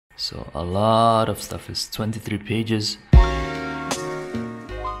So a lot of stuff. Is 23 pages.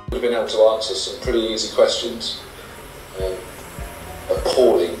 We've been able to answer some pretty easy questions.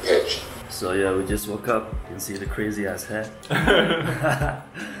 Appalling pitch. So yeah, we just woke up. You can see the crazy ass hair.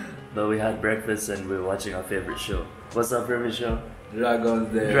 But we had breakfast and we were watching our favorite show. What's our favorite show?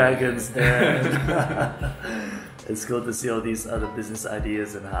 Dragon's Den. Dragon's Den. It's cool to see all these other business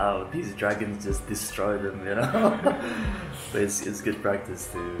ideas and how these dragons just destroy them, you know? But it's good practice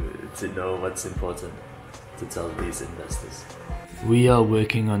to know what's important to tell these investors. We are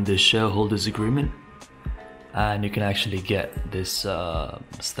working on the shareholders agreement, and you can actually get this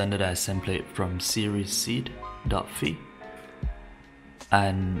standardized template from seriesseed.fi.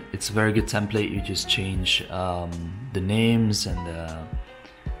 And it's a very good template. You just change the names and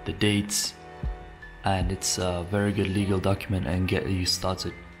the dates, and it's a very good legal document and get you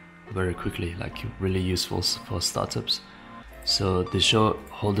started very quickly, like really useful for startups. So the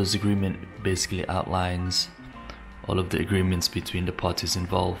shareholders agreement basically outlines all of the agreements between the parties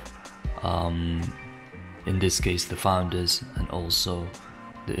involved, in this case the founders and also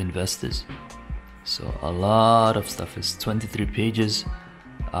the investors. So a lot of stuff. Is 23 pages,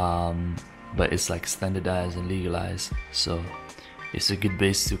 but it's like standardized and legalized, so it's a good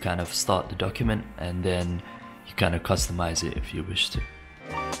base to kind of start the document, and then you kind of customize it if you wish to.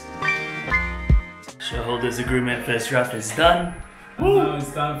 Shareholders agreement first draft is done. Now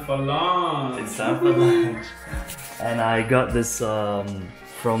it's time for lunch. It's time for lunch. And I got this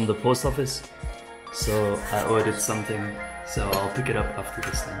from the post office, so I ordered something, so I'll pick it up after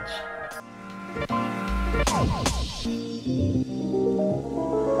this lunch.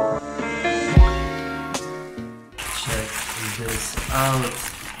 Check this out.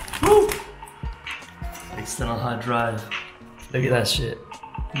 Woo! External hard drive. Look at that shit.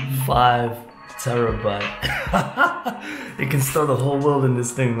 5 terabyte. You can store the whole world in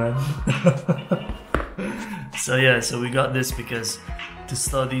this thing, man. So yeah, so we got this because to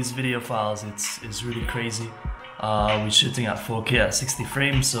store these video files, it's really crazy. We're shooting at 4K at 60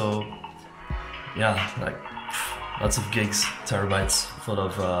 frames, so yeah, like lots of gigs, terabytes full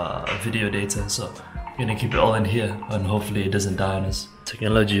of video data. So we're gonna keep it all in here, and hopefully it doesn't die on us.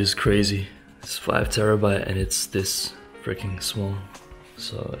 Technology is crazy. It's 5 terabyte and it's this freaking small.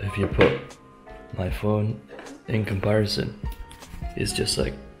 So if you put my phone in comparison, it's just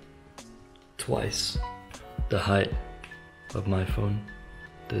like twice the height of my phone,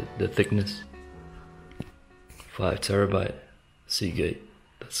 the thickness. 5 terabyte Seagate,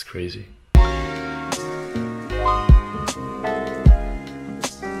 that's crazy.